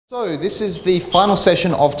So this is the final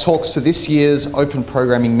session of talks for this year's Open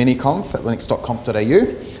Programming Mini-Conf at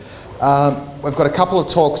Linux.conf.au. We've got a couple of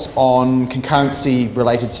talks on concurrency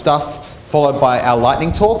related stuff, followed by our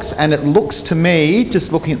lightning talks, and it looks to me,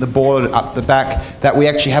 just looking at the board up the back, that we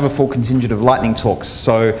actually have a full contingent of lightning talks,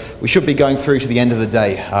 so we should be going through to the end of the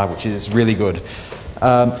day, which is really good.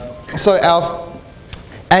 And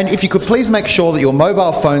if you could please make sure that your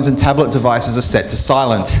mobile phones and tablet devices are set to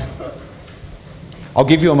silent. I'll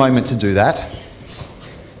give you a moment to do that.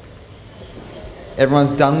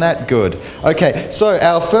 Everyone's done that? Good. Okay, so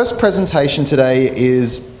our first presentation today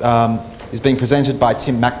is being presented by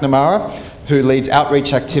Tim McNamara, who leads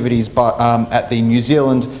outreach activities at the New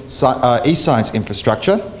Zealand eScience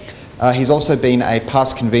infrastructure. He's also been a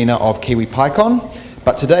past convener of Kiwi PyCon,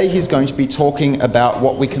 but today he's going to be talking about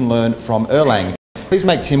what we can learn from Erlang. Please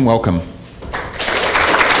make Tim welcome.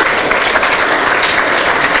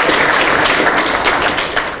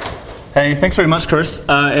 Hey, thanks very much, Chris.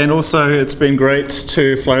 And also, it's been great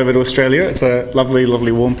to fly over to Australia. It's a lovely,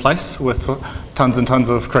 lovely warm place with tons and tons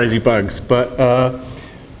of crazy bugs. But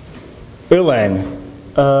Erlang.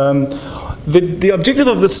 The objective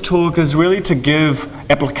of this talk is really to give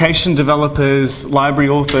application developers, library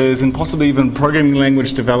authors, and possibly even programming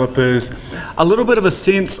language developers a little bit of a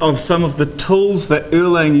sense of some of the tools that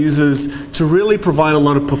Erlang uses to really provide a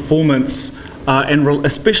lot of performance and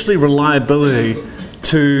especially reliability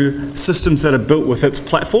to systems that are built with its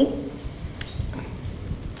platform.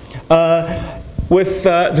 With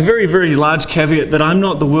the very, very large caveat that I'm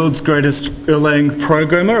not the world's greatest Erlang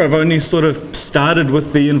programmer. I've only sort of started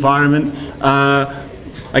with the environment,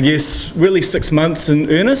 I guess, really 6 months in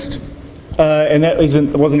earnest. And that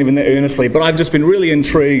wasn't even that earnestly, but I've just been really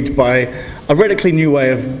intrigued by a radically new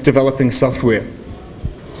way of developing software.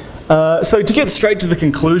 So to get straight to the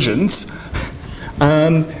conclusions,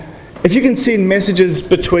 if you can send messages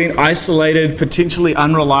between isolated, potentially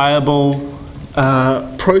unreliable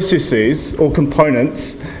processes or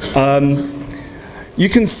components, you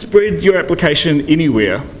can spread your application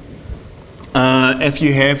anywhere. If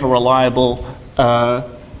you have a reliable,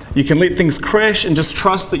 you can let things crash and just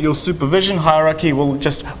trust that your supervision hierarchy will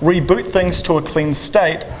just reboot things to a clean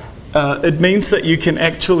state. It means that you can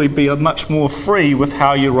actually be much more free with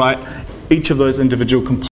how you write each of those individual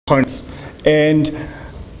components. And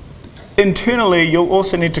internally, you'll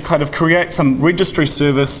also need to kind of create some registry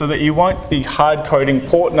service so that you won't be hard coding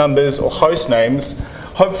port numbers or host names.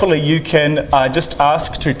 Hopefully you can just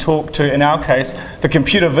ask to talk to, in our case, the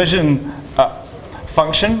computer vision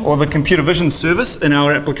function or the computer vision service in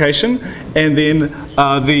our application, and then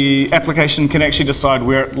the application can actually decide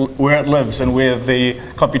where it lives and where the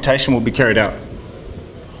computation will be carried out.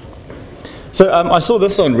 So I saw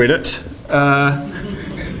this on Reddit.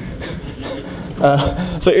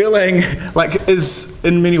 So Erlang is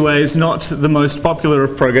in many ways not the most popular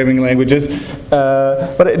of programming languages,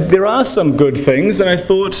 but there are some good things, and I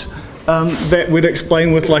thought that we'd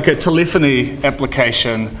explain with like a telephony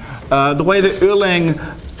application. The way that Erlang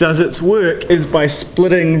does its work is by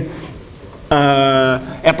splitting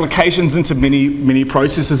applications into many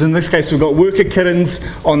processes. In this case, we've got worker kittens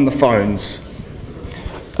on the phones.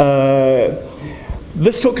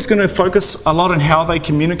 This talk is going to focus a lot on how they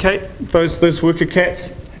communicate, those worker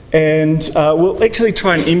cats, and we'll actually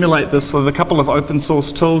try and emulate this with a couple of open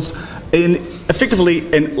source tools effectively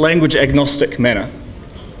in language agnostic manner.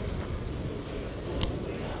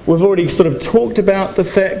 We've already sort of talked about the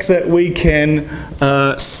fact that we can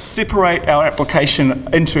separate our application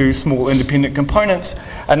into small independent components.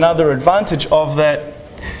 Another advantage of that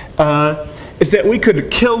is that we could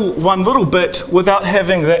kill one little bit without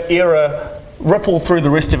having that error ripple through the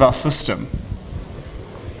rest of our system.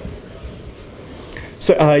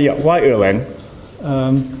 So yeah, why Erlang?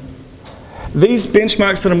 These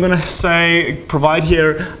benchmarks that I'm going to provide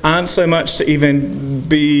here aren't so much to even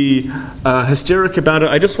be hysteric about it.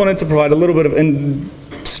 I just wanted to provide a little bit of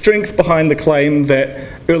strength behind the claim that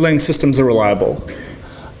Erlang systems are reliable.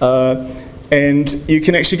 And you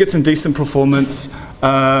can actually get some decent performance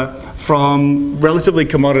from relatively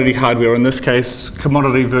commodity hardware, in this case,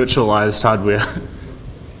 commodity virtualized hardware.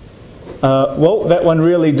 Well, that one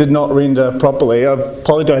really did not render properly. I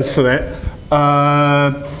apologize for that.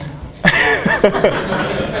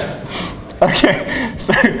 Okay,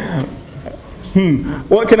 so,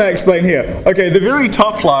 what can I explain here? Okay, the very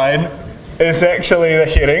top line is actually the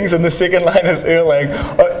headings, and the second line is Erlang.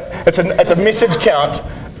 It's a message count.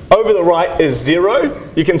 Over the right is 0.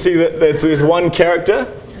 You can see that there's one character.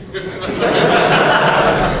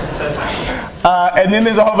 And then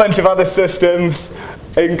there's a whole bunch of other systems,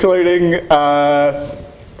 including I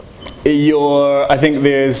think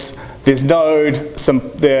there's There's Node,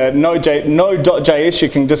 Node.js you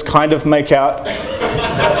can just kind of make out.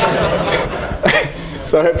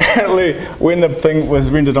 So apparently when the thing was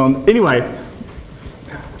rendered on, anyway,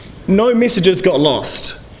 no messages got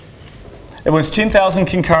lost. It was 10,000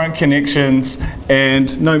 concurrent connections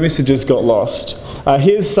and no messages got lost.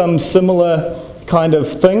 Here's some similar kind of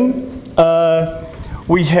thing.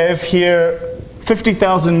 We have here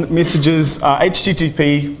 50,000 messages,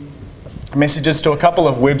 HTTP messages to a couple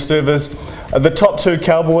of web servers. The top two,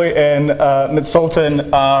 Cowboy and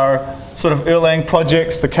Mitsultan, are sort of Erlang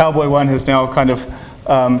projects. The Cowboy one has now kind of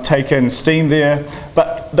taken steam there,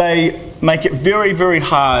 but they make it very, very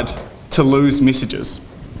hard to lose messages.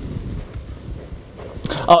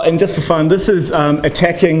 Oh, and just for fun, this is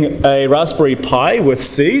attacking a Raspberry Pi with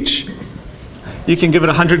Siege. You can give it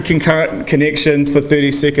 100 concurrent connections for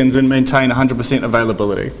 30 seconds and maintain 100%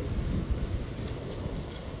 availability.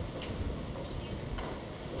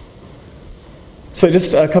 So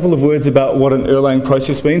just a couple of words about what an Erlang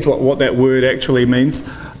process means, what that word actually means.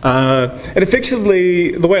 And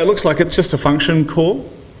effectively, the way it looks like, it's just a function call,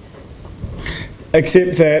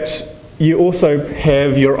 except that you also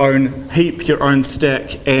have your own heap, your own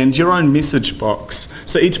stack, and your own message box.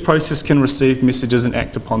 So each process can receive messages and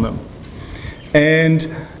act upon them. And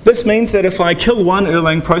this means that if I kill one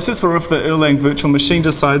Erlang process, or if the Erlang virtual machine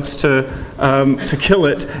decides to kill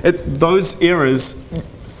it, those errors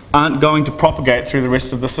aren't going to propagate through the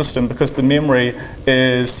rest of the system because the memory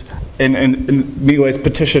is in many ways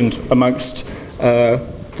partitioned amongst the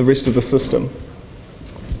rest of the system.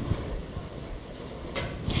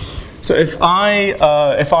 So if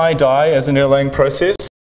I die as an Erlang process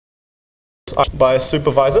by a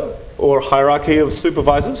supervisor or a hierarchy of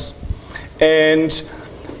supervisors, and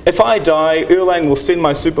if I die, Erlang will send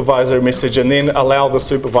my supervisor a message and then allow the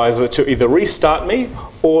supervisor to either restart me,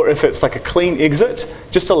 or if it's like a clean exit,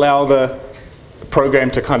 just allow the program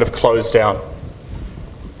to kind of close down.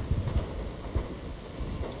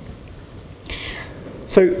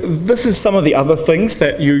 So this is some of the other things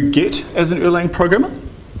that you get as an Erlang programmer.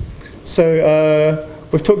 So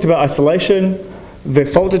we've talked about isolation, the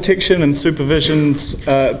fault detection and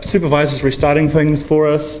supervisors restarting things for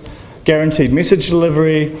us, guaranteed message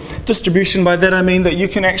delivery, distribution. By that I mean that you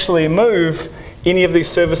can actually move any of these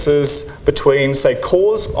services between, say,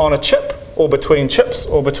 cores on a chip, or between chips,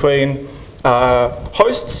 or between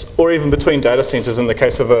hosts, or even between data centers in the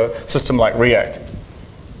case of a system like React.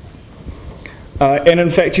 And in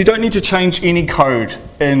fact, you don't need to change any code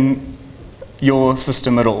in your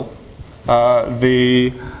system at all.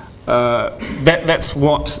 That's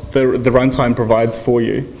what the runtime provides for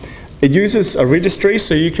you. It uses a registry,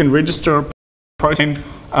 so you can register a process,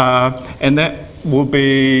 and that will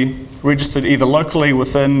be registered either locally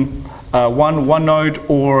within one node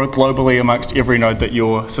or globally amongst every node that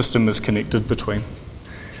your system is connected between.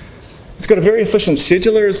 It's got a very efficient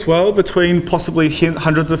scheduler as well between possibly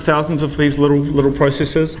hundreds of thousands of these little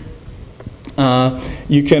processes.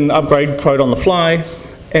 You can upgrade code on the fly,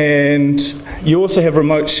 and you also have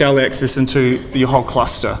remote shell access into your whole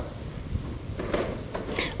cluster.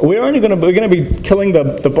 We're going to be killing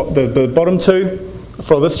the bottom two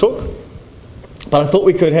for this talk, but I thought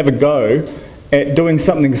we could have a go at doing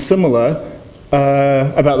something similar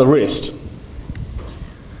about the rest.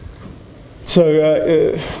 So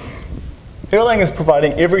Erlang is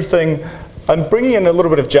providing everything. I'm bringing in a little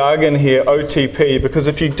bit of jargon here, OTP, because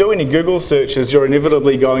if you do any Google searches, you're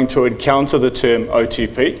inevitably going to encounter the term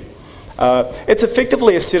OTP. It's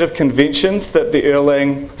effectively a set of conventions that the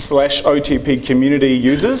Erlang/OTP community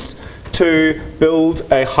uses to build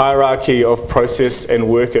a hierarchy of process and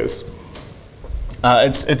workers.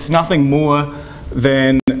 It's nothing more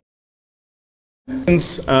than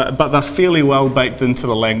but they're fairly well baked into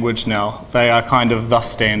the language now. They are kind of the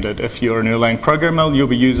standard. If you're an Erlang programmer, you'll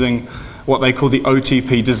be using what they call the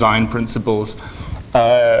OTP design principles.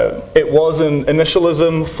 It was an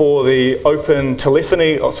initialism for the open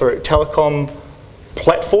telecom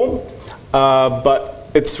platform, but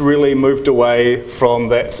it's really moved away from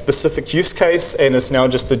that specific use case and is now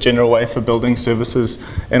just a general way for building services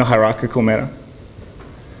in a hierarchical manner.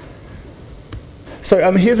 So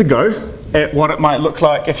here's a go at what it might look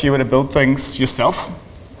like if you were to build things yourself.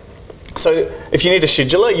 So if you need a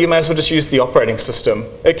scheduler, you may as well just use the operating system.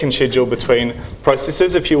 It can schedule between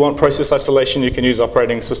processes. If you want process isolation, you can use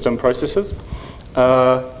operating system processes.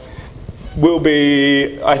 I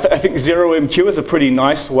think 0MQ is a pretty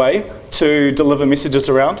nice way to deliver messages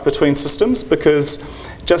around between systems, because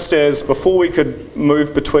just as before we could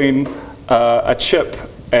move between a chip,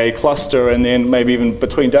 a cluster, and then maybe even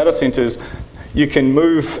between data centers, you can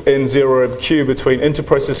move in 0MQ between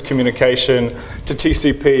inter-process communication to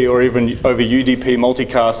TCP or even over UDP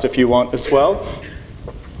multicast if you want as well.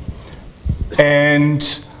 And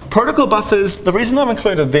protocol buffers, the reason I've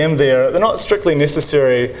included them there, they're not strictly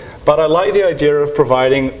necessary, but I like the idea of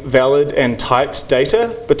providing valid and typed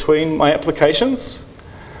data between my applications.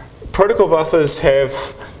 Protocol buffers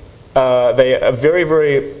have they are very,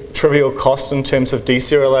 very trivial cost in terms of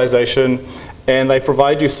deserialization, and they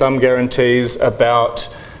provide you some guarantees about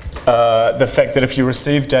the fact that if you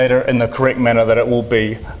receive data in the correct manner, that it will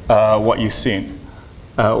be what you send.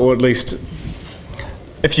 Or at least,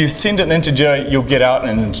 if you send an integer, you'll get out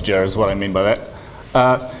an integer, is what I mean by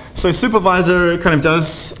that. So supervisor kind of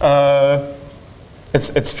does,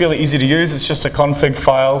 it's fairly easy to use. It's just a config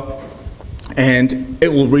file, and it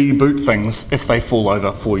will reboot things if they fall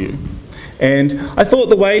over for you. And I thought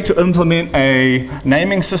the way to implement a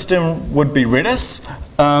naming system would be Redis.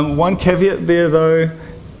 One caveat there, though,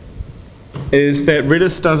 is that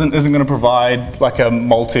Redis isn't going to provide like a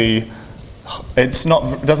it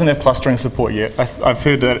doesn't have clustering support yet. I've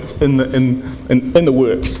heard that it's in the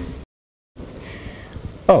works.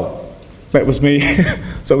 Oh, that was me.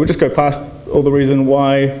 So we'll just go past all the reason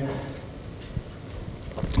why.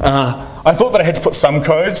 I thought that I had to put some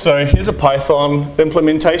code, so here's a Python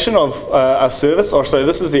implementation of a service, or so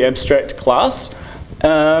this is the abstract class.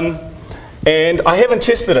 And I haven't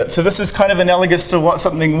tested it, so this is kind of analogous to what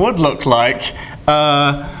something would look like,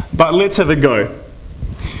 but let's have a go.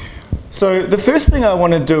 So the first thing I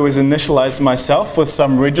want to do is initialize myself with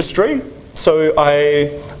some registry. So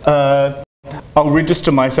I'll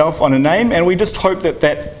register myself on a name, and we just hope that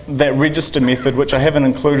that register method, which I haven't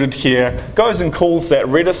included here, goes and calls that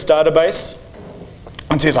Redis database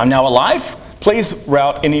and says, I'm now alive. Please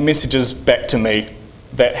route any messages back to me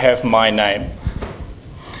that have my name.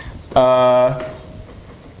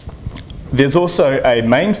 There's also a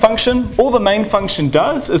main function. All the main function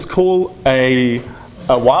does is call a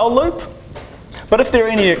while loop. But if there are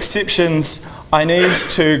any exceptions, I need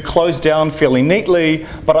to close down fairly neatly,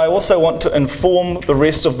 but I also want to inform the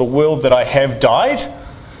rest of the world that I have died.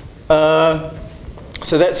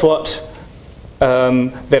 So that's what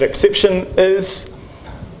that exception is.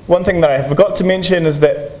 One thing that I forgot to mention is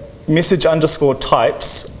that message underscore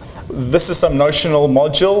types. This is some notional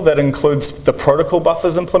module that includes the protocol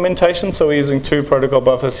buffers implementation. So we're using two protocol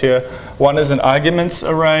buffers here. One is an arguments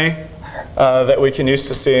array that we can use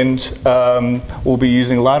to send, we'll be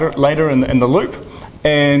using later in the loop,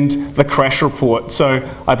 and the crash report. So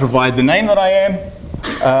I provide the name that I am,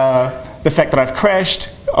 the fact that I've crashed,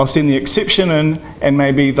 I'll send the exception in, and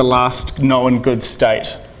maybe the last known good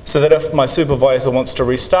state. So that if my supervisor wants to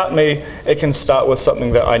restart me, it can start with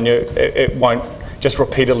something that I knew it won't just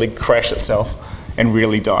repeatedly crash itself and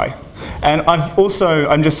really die. And I'm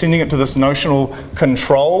just sending it to this notional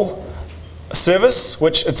control service,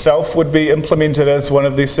 which itself would be implemented as one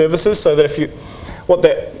of these services, so that what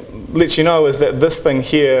that lets you know is that this thing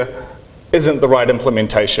here isn't the right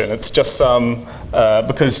implementation. It's just some,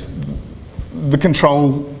 because the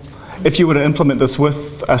control, if you were to implement this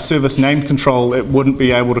with a service named control, it wouldn't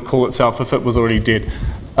be able to call itself if it was already dead.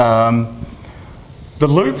 The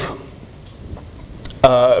loop,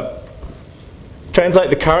 translate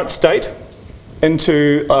the current state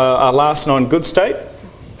into our last known good state.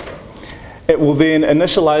 It will then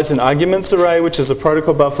initialize an arguments array, which is a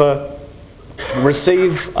protocol buffer,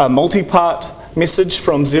 receive a multi-part message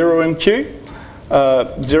from 0MQ.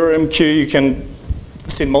 0MQ, you can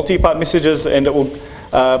send multi-part messages, and it will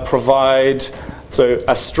provide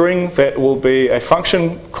a string that will be a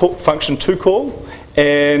function to call,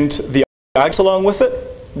 and the args along with it,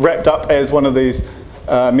 wrapped up as one of these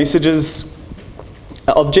messages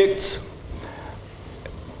objects.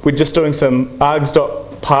 We're just doing some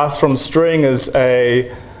args.pass from string as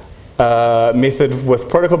a method with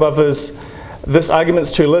protocol buffers. This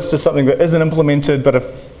arguments to list is something that isn't implemented, but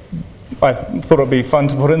if I thought it would be fun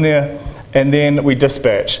to put in there. And then we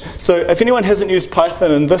dispatch. So if anyone hasn't used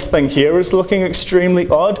Python and this thing here is looking extremely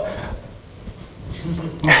odd,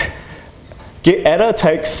 getAttr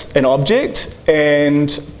takes an object and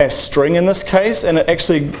a string in this case, and it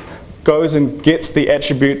actually goes and gets the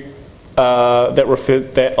attribute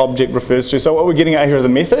that object refers to. So what we're getting at here is a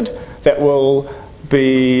method that will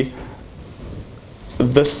be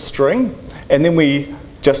this string, and then we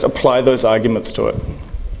just apply those arguments to it.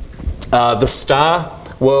 The star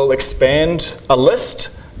will expand a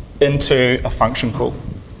list into a function call.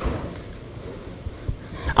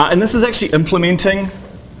 And this is actually implementing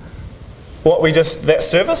what that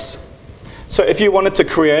service. So if you wanted to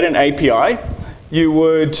create an API, you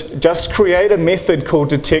would just create a method called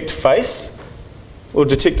detectFace, or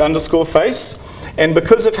detect underscore face. And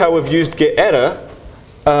because of how we've used getAtta,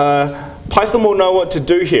 Python will know what to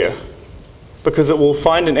do here, because it will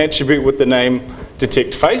find an attribute with the name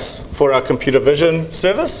detect face for our computer vision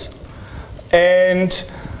service. And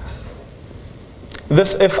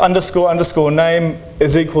this if underscore underscore name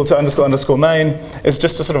is equal to underscore underscore main is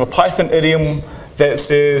just a sort of a Python idiom that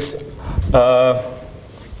says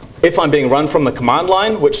if I'm being run from the command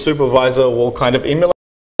line, which supervisor will kind of emulate,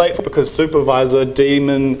 because supervisor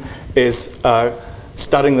daemon is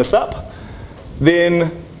starting this up,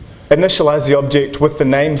 then initialize the object with the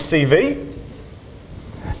name CV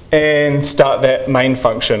and start that main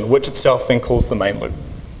function, which itself then calls the main loop.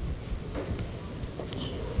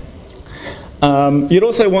 You'd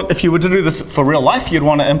also want, if you were to do this for real life, you'd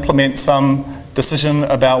want to implement some decision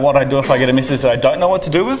about what I do if I get a message that I don't know what to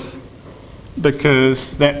do with,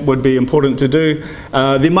 because that would be important to do.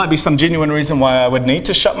 There might be some genuine reason why I would need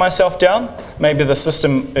to shut myself down. Maybe the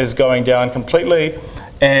system is going down completely,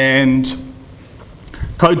 and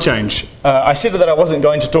code change. I said that I wasn't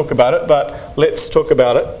going to talk about it, but let's talk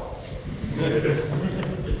about it.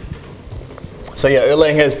 So yeah,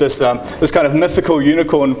 Erlang has this, this kind of mythical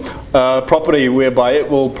unicorn property whereby it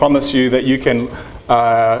will promise you that you can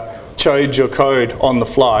change your code on the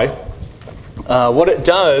fly. What it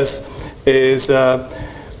does is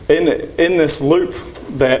in this loop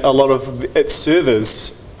that a lot of its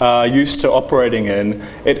servers are used to operating in,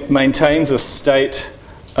 it maintains a state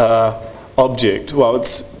object. Well,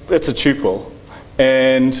 it's a tuple.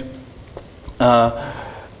 And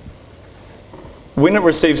when it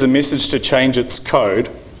receives a message to change its code,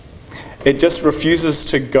 it just refuses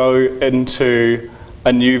to go into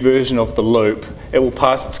a new version of the loop. It will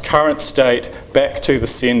pass its current state back to the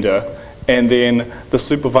sender, and then the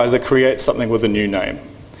supervisor creates something with a new name.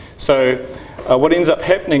 So what ends up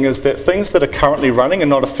happening is that things that are currently running are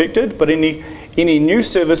not affected, but any new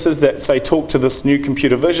services that, say, talk to this new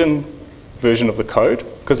computer vision version of the code,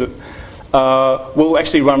 because it will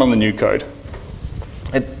actually run on the new code.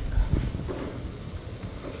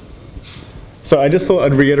 So I just thought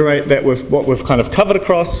I'd reiterate that with what we've kind of covered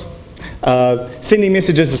across. Sending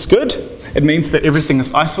messages is good. It means that everything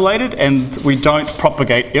is isolated and we don't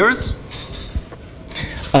propagate errors.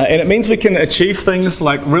 And it means we can achieve things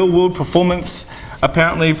like real-world performance.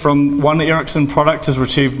 Apparently from one Ericsson product has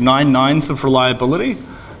achieved 9 nines of reliability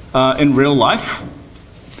in real life,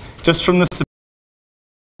 just from this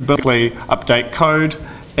ability to update code,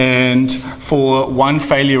 and for one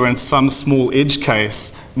failure in some small edge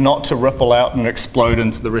case not to ripple out and explode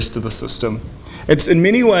into the rest of the system. It's in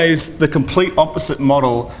many ways the complete opposite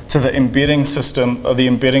model to the embedding system, or the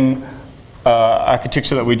embedding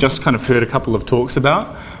architecture that we just kind of heard a couple of talks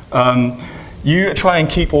about. You try and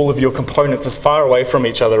keep all of your components as far away from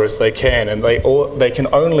each other as they can, and they can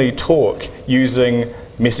only talk using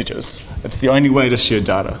messages. It's the only way to share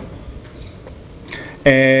data.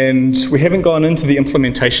 And we haven't gone into the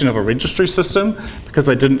implementation of a registry system because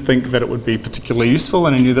I didn't think that it would be particularly useful,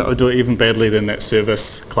 and I knew that I would do it even badly than that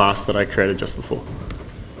service class that I created just before.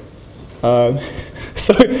 How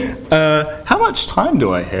much time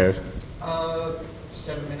do I have?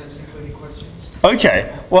 7 minutes, including questions.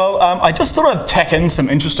 Okay, well, I just thought I'd tack in some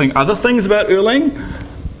interesting other things about Erlang.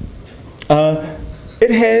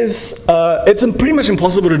 It's pretty much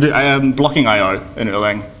impossible to do blocking I/O in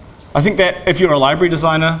Erlang. I think that if you're a library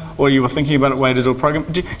designer or you were thinking about a way to do a program,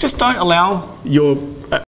 just don't allow your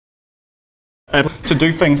app to do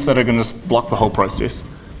things that are going to just block the whole process.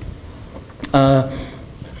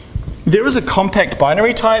 There is a compact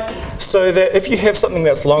binary type, so that if you have something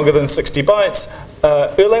that's longer than 60 bytes,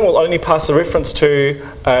 Erlang will only pass a reference to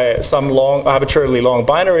some arbitrarily long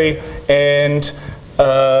binary, and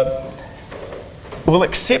we'll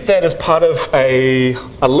accept that as part of a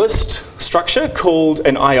list structure called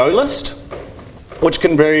an I/O list, which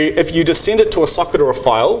can vary. If you just send it to a socket or a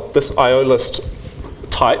file, this I/O list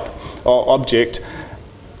type or object,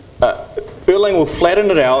 Erlang will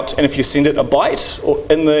flatten it out, and if you send it a byte or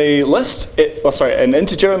in the list, an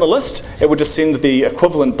integer in the list, it would just send the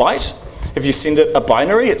equivalent byte. If you send it a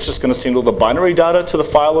binary, it's just going to send all the binary data to the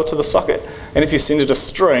file or to the socket. And if you send it a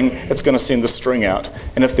string, it's going to send the string out.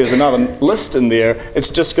 And if there's another list in there, it's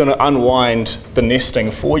just going to unwind the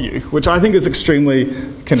nesting for you, which I think is extremely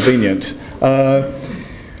convenient.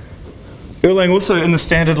 Erlang also in the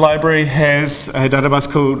standard library has a database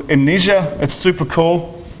called Amnesia. It's super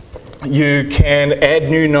cool. You can add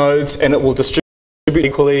new nodes and it will distribute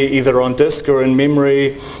equally either on disk or in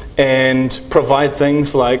memory, and provide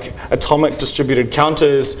things like atomic distributed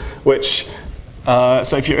counters, which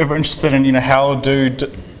so if you're ever interested in how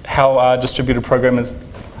distributed programmers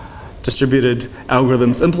distributed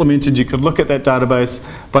algorithms implemented, you could look at that database,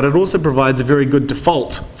 but it also provides a very good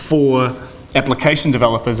default for application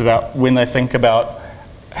developers about when they think about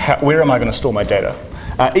where am I going to store my data.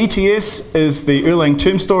 ETS is the Erlang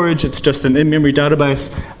term storage. It's just an in-memory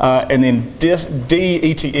database. And then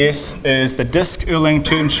DETS is the disk Erlang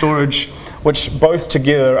term storage, which both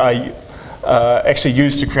together are actually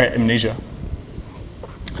used to create amnesia.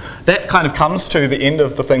 That kind of comes to the end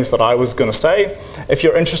of the things that I was going to say. If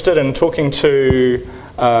you're interested in talking to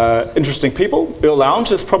interesting people,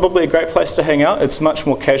 Erlang is probably a great place to hang out. It's much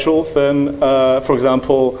more casual than, for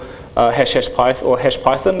example, #Python or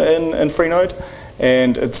 #Python in Freenode.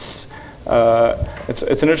 And it's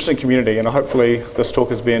an interesting community, and hopefully this talk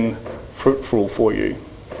has been fruitful for you.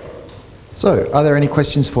 So, are there any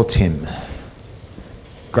questions for Tim?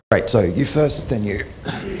 Great, so you first, then you.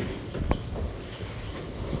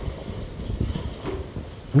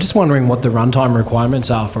 I'm just wondering what the runtime requirements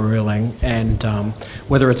are for Erlang, and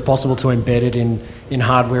whether it's possible to embed it in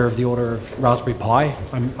hardware of the order of Raspberry Pi.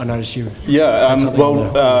 I noticed you... Yeah,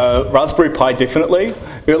 Raspberry Pi definitely.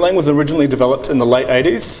 Erlang was originally developed in the late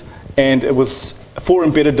 80s, and it was for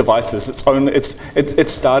embedded devices. It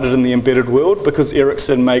started in the embedded world because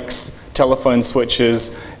Ericsson makes telephone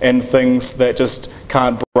switches and things that just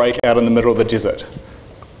can't break out in the middle of the desert.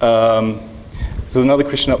 There's another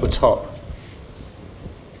question up the top.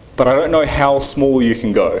 But I don't know how small you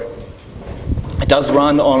can go. It does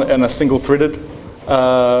run on a single-threaded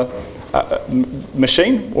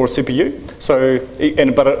machine or a CPU,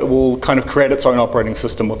 but it will kind of create its own operating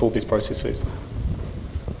system with all these processes.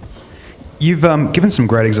 You've given some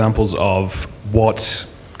great examples of what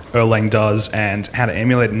Erlang does and how to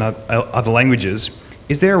emulate in other languages.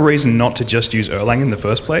 Is there a reason not to just use Erlang in the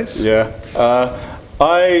first place? Yeah,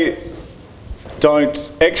 I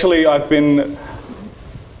don't. Actually, I've been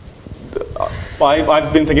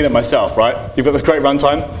thinking that myself, right? You've got this great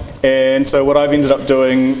runtime, and so what I've ended up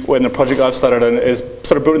doing when the project I've started in is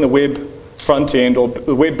sort of building the web front end or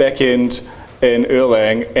the web back end in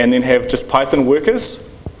Erlang, and then have just Python workers,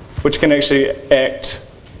 which can actually act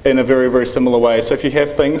in a very, very similar way. So if you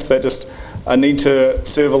have things that just need to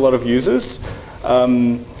serve a lot of users,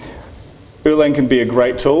 Erlang can be a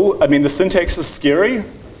great tool. I mean, the syntax is scary,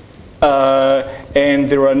 and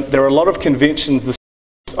there are a lot of conventions. This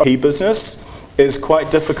key business is quite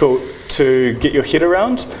difficult to get your head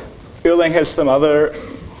around. Erlang has some other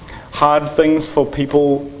hard things for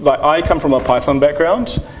people. Like, I come from a Python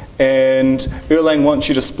background, and Erlang wants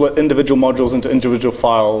you to split individual modules into individual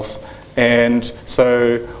files. And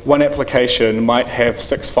so one application might have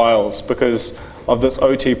 6 files because of this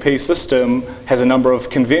OTP system has a number of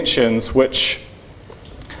conventions which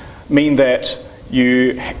mean that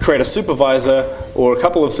you create a supervisor or a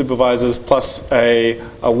couple of supervisors plus a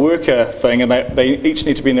worker thing, and they each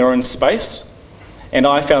need to be in their own space. And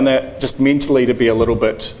I found that just mentally to be a little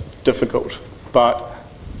bit difficult. But,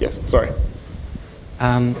 yes, sorry.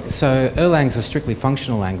 So Erlang's a strictly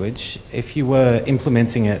functional language. If you were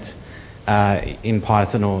implementing it in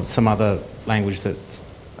Python or some other language that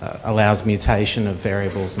allows mutation of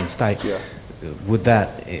variables and state, yeah, would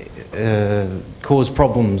that cause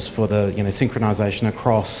problems for the synchronization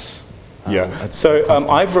across? So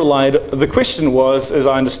I've relied, the question was, as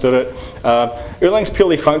I understood it, Erlang's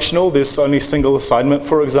purely functional. There's only single assignment,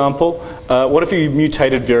 for example. What if you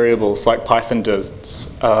mutated variables like Python does?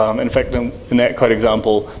 In fact, in that code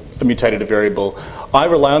example, I mutated a variable. I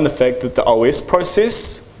rely on the fact that the OS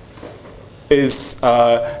process is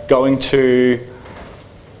going to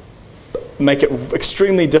make it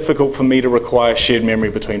extremely difficult for me to require shared memory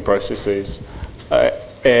between processes. But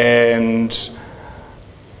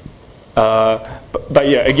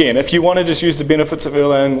yeah, again, if you want to just use the benefits of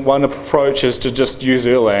Erlang, one approach is to just use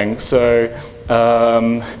Erlang. So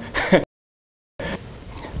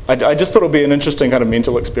I just thought it would be an interesting kind of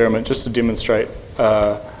mental experiment just to demonstrate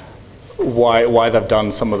why they've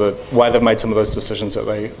done why they've made some of those decisions that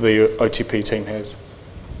the OTP team has.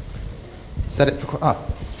 Is that it for?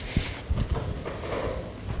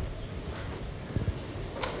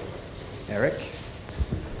 Eric?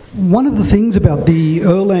 One of the things about the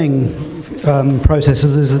Erlang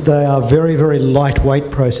processes is that they are very, very lightweight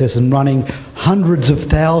processes, and running hundreds of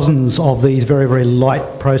thousands of these very, very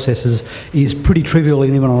light processes is pretty trivial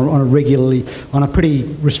even on a pretty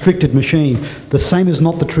restricted machine. The same is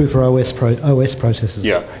not true for OS processes.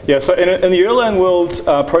 Yeah. So in the Erlang world,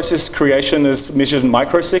 process creation is measured in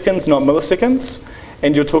microseconds, not milliseconds,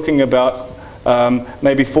 and you're talking about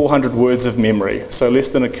maybe 400 words of memory, so less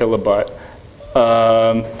than a kilobyte.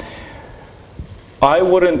 I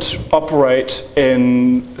wouldn't operate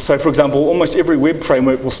in, so for example, almost every web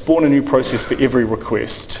framework will spawn a new process for every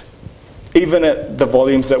request. even at the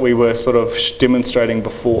volumes that we were sort of demonstrating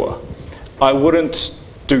before, I wouldn't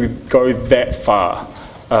go that far.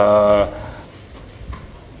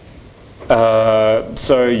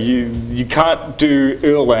 So you can't do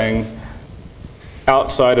Erlang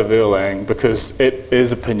outside of Erlang because it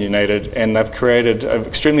is opinionated, and they've created an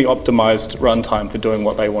extremely optimized runtime for doing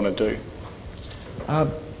what they want to do.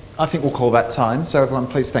 I think we'll call that time. So everyone,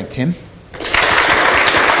 please thank Tim.